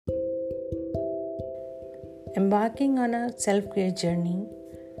Embarking on a self-care journey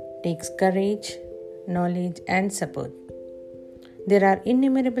takes courage, knowledge, and support. There are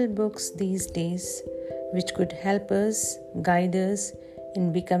innumerable books these days which could help us, guide us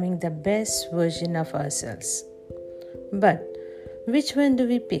in becoming the best version of ourselves. But which one do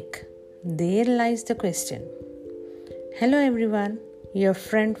we pick? There lies the question. Hello everyone, your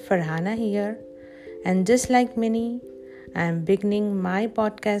friend Farhana here, and just like many, I am beginning my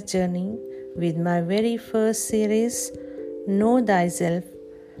podcast journey with my very first series, Know Thyself,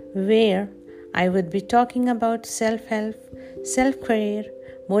 where I would be talking about self-help, self-care,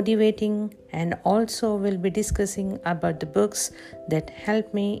 motivating, and also will be discussing about the books that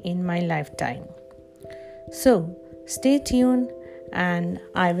helped me in my lifetime. So, stay tuned and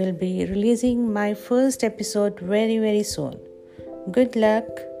I will be releasing my first episode very soon. Good luck.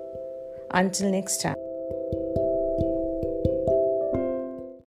 Until next time.